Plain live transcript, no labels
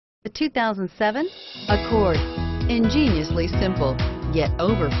The 2007 Accord. Ingeniously simple, yet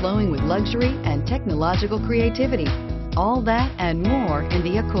overflowing with luxury and technological creativity. All that and more in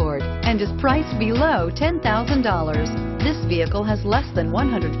the Accord, and is priced below $10,000. This vehicle has less than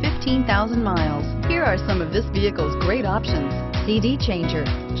 115,000 miles. Here are some of this vehicle's great options: CD changer,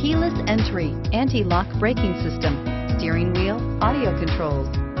 keyless entry, anti-lock braking system, steering wheel audio controls,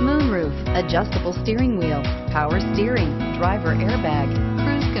 moonroof, adjustable steering wheel, power steering, driver airbag,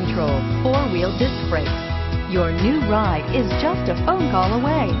 cruise control, four-wheel disc brakes. Your new ride is just a phone call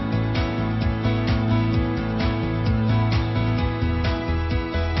away.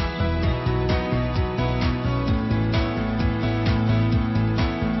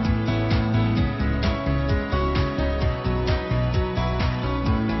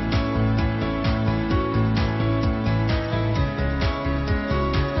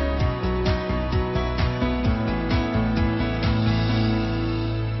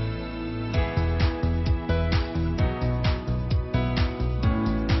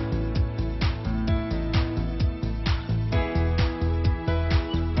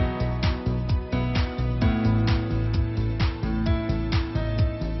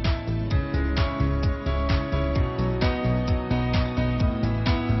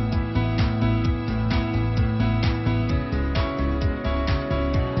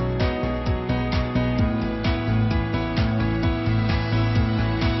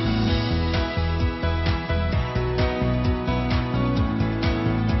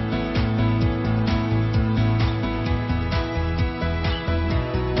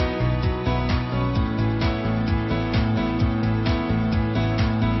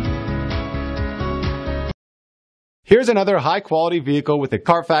 Here's another high-quality vehicle with a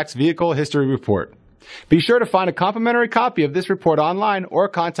Carfax Vehicle History Report. Be sure to find a complimentary copy of this report online or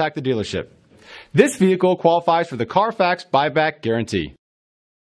contact the dealership. This vehicle qualifies for the Carfax Buyback Guarantee.